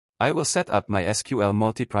I will set up MySQL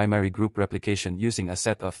multi-primary group replication using a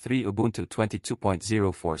set of 3 Ubuntu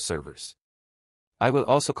 22.04 servers. I will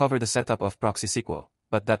also cover the setup of ProxySQL,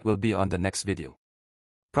 but that will be on the next video.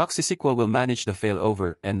 ProxySQL will manage the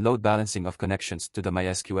failover and load balancing of connections to the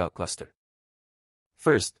MySQL cluster.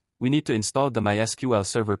 First, we need to install the MySQL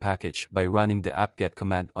server package by running the apt-get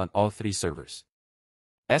command on all 3 servers.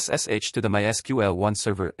 SSH to the MySQL1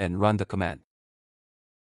 server and run the command.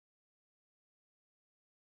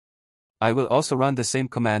 I will also run the same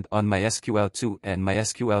command on MySQL2 and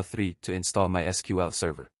MySQL3 to install MySQL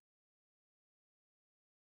server.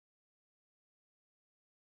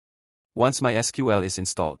 Once MySQL is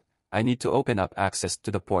installed, I need to open up access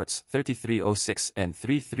to the ports 3306 and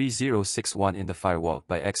 33061 in the firewall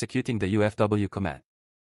by executing the ufw command.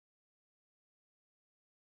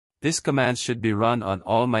 This command should be run on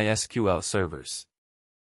all MySQL servers.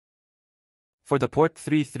 For the port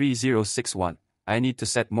 33061, I need to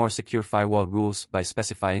set more secure firewall rules by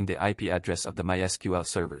specifying the IP address of the MySQL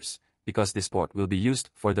servers, because this port will be used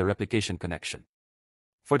for the replication connection.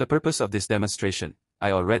 For the purpose of this demonstration,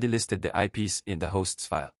 I already listed the IPs in the hosts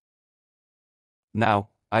file. Now,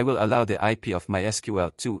 I will allow the IP of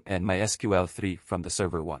MySQL2 and MySQL3 from the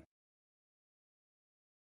server 1.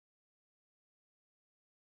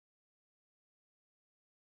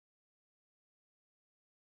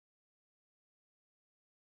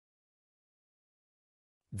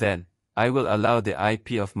 Then, I will allow the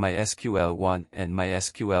IP of MySQL1 and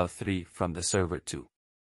MySQL3 from the server 2.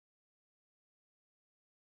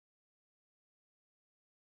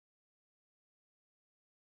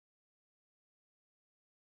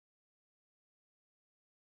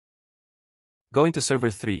 Going to server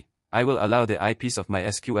 3, I will allow the IPs of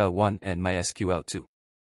MySQL1 and MySQL2.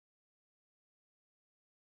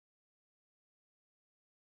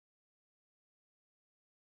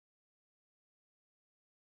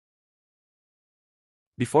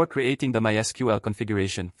 Before creating the MySQL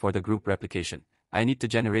configuration for the group replication, I need to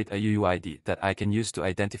generate a UUID that I can use to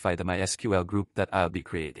identify the MySQL group that I'll be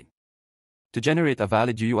creating. To generate a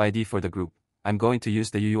valid UUID for the group, I'm going to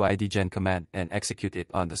use the uuidgen command and execute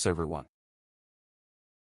it on the server 1.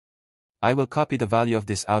 I will copy the value of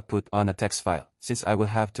this output on a text file, since I will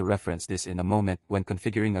have to reference this in a moment when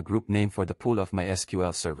configuring a group name for the pool of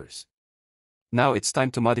MySQL servers. Now it's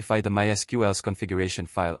time to modify the MySQL's configuration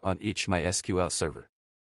file on each MySQL server.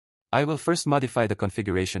 I will first modify the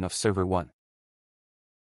configuration of server 1.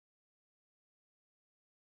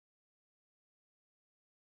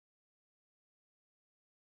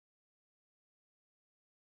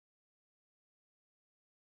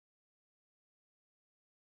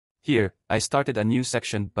 Here, I started a new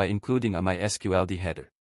section by including a mysqld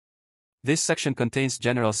header. This section contains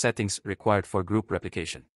general settings required for group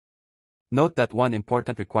replication. Note that one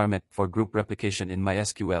important requirement for group replication in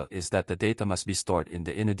MySQL is that the data must be stored in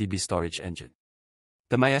the InnoDB storage engine.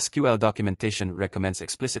 The MySQL documentation recommends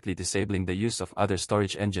explicitly disabling the use of other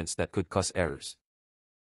storage engines that could cause errors.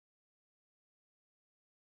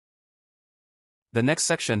 The next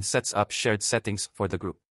section sets up shared settings for the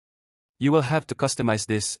group. You will have to customize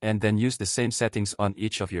this and then use the same settings on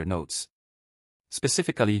each of your nodes.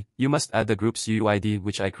 Specifically, you must add the group's UUID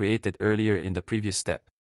which I created earlier in the previous step.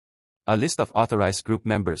 A list of authorized group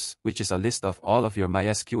members, which is a list of all of your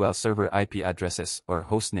MySQL server IP addresses or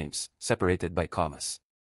host names, separated by commas.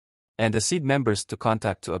 And the seed members to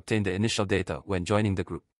contact to obtain the initial data when joining the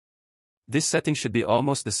group. This setting should be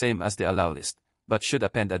almost the same as the allow list, but should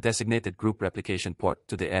append a designated group replication port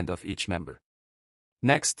to the end of each member.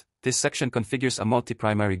 Next, this section configures a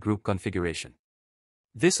multi-primary group configuration.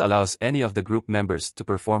 This allows any of the group members to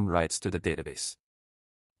perform writes to the database.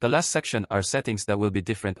 The last section are settings that will be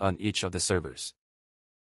different on each of the servers.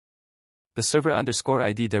 The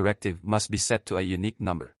server_ID directive must be set to a unique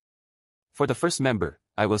number. For the first member,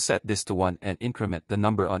 I will set this to 1 and increment the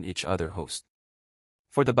number on each other host.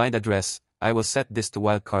 For the bind address, I will set this to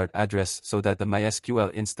wildcard address so that the MySQL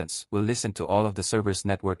instance will listen to all of the server's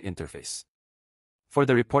network interface. For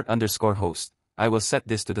the report_host, I will set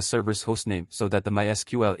this to the server's hostname so that the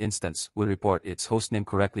MySQL instance will report its hostname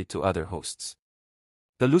correctly to other hosts.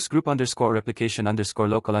 The loose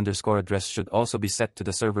group_replication_local_ address should also be set to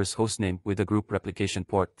the server's hostname with the group replication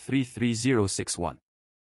port 33061.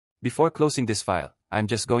 Before closing this file, I'm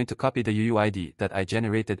just going to copy the UUID that I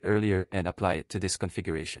generated earlier and apply it to this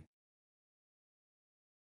configuration.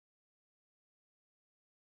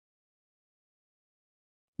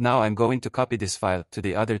 Now I'm going to copy this file to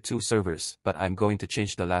the other 2 servers, but I'm going to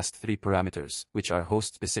change the last 3 parameters, which are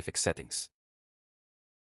host-specific settings.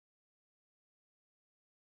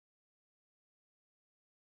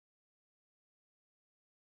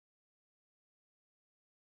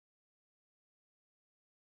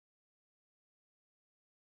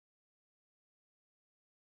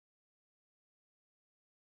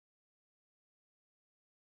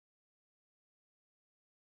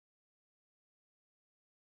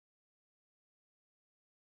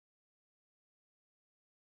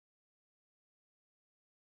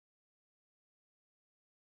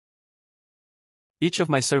 Each of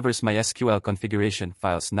my server's MySQL configuration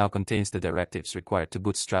files now contains the directives required to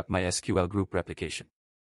bootstrap MySQL group replication.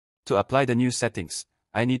 To apply the new settings,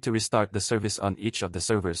 I need to restart the service on each of the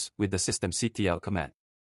servers with the systemctl command.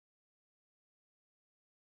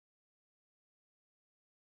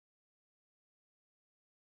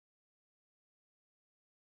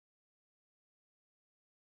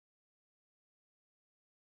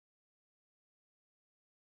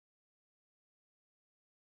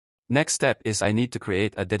 Next step is I need to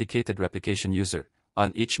create a dedicated replication user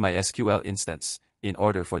on each MySQL instance in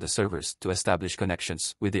order for the servers to establish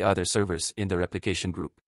connections with the other servers in the replication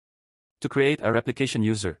group. To create a replication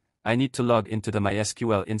user, I need to log into the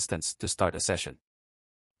MySQL instance to start a session.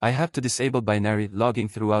 I have to disable binary logging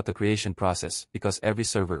throughout the creation process because every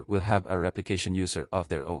server will have a replication user of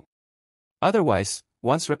their own. Otherwise,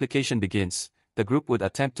 once replication begins, the group would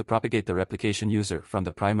attempt to propagate the replication user from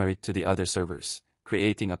the primary to the other servers,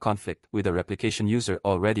 creating a conflict with the replication user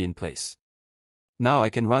already in place. Now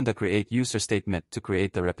I can run the create user statement to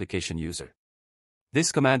create the replication user.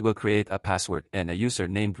 This command will create a password and a user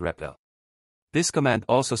named repl. This command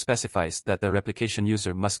also specifies that the replication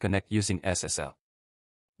user must connect using SSL.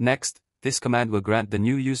 Next, this command will grant the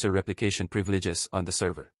new user replication privileges on the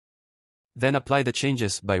server. Then apply the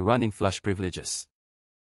changes by running flush privileges.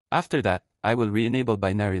 After that, I will re-enable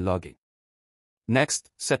binary logging. Next,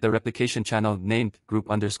 set the replication channel named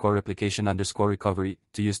group_replication_recovery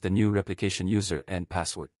to use the new replication user and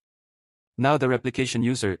password. Now the replication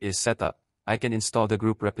user is set up, I can install the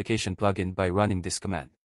group replication plugin by running this command.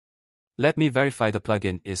 Let me verify the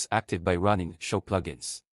plugin is active by running show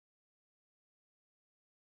plugins.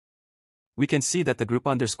 We can see that the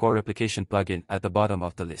group_replication plugin at the bottom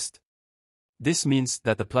of the list. This means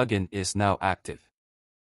that the plugin is now active.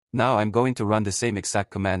 Now I'm going to run the same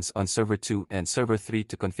exact commands on server 2 and server 3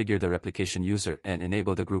 to configure the replication user and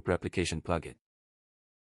enable the group replication plugin.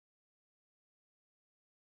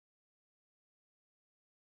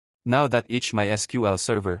 Now that each MySQL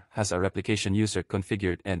server has a replication user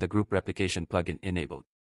configured and the group replication plugin enabled,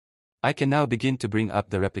 I can now begin to bring up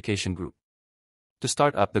the replication group. To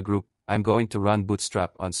start up the group, I'm going to run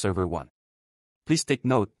bootstrap on server 1. Please take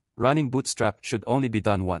note, running bootstrap should only be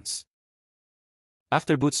done once.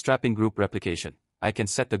 After bootstrapping group replication, I can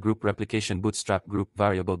set the group replication bootstrap group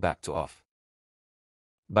variable back to off.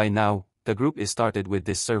 By now, the group is started with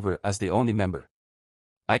this server as the only member.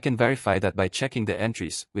 I can verify that by checking the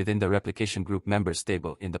entries within the replication group members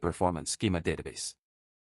table in the performance schema database.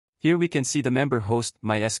 Here we can see the member host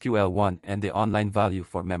MySQL1 and the online value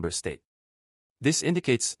for member state. This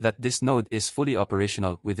indicates that this node is fully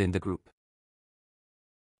operational within the group.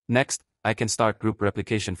 Next, I can start group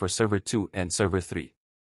replication for server 2 and server 3.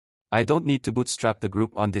 I don't need to bootstrap the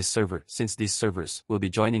group on this server since these servers will be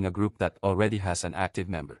joining a group that already has an active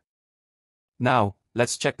member. Now,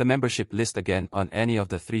 let's check the membership list again on any of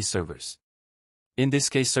the 3 servers. In this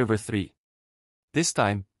case server 3. This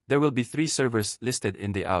time, there will be 3 servers listed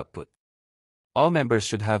in the output. All members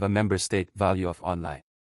should have a member state value of online.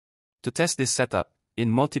 To test this setup,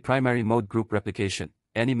 in multi-primary mode group replication,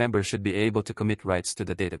 any member should be able to commit writes to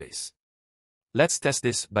the database. Let's test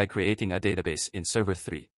this by creating a database in server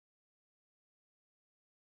 3.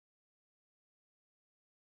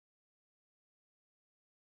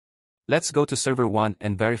 Let's go to server 1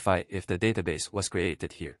 and verify if the database was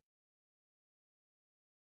created here.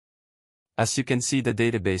 As you can see, the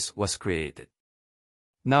database was created.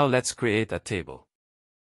 Now let's create a table.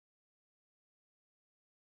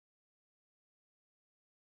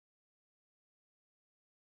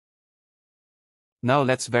 Now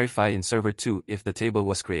let's verify in server 2 if the table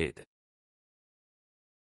was created.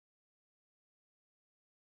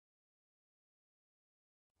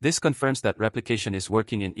 This confirms that replication is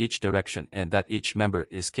working in each direction and that each member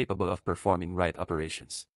is capable of performing write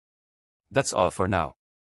operations. That's all for now.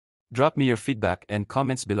 Drop me your feedback and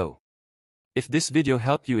comments below. If this video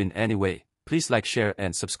helped you in any way, please like, share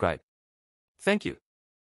and subscribe. Thank you.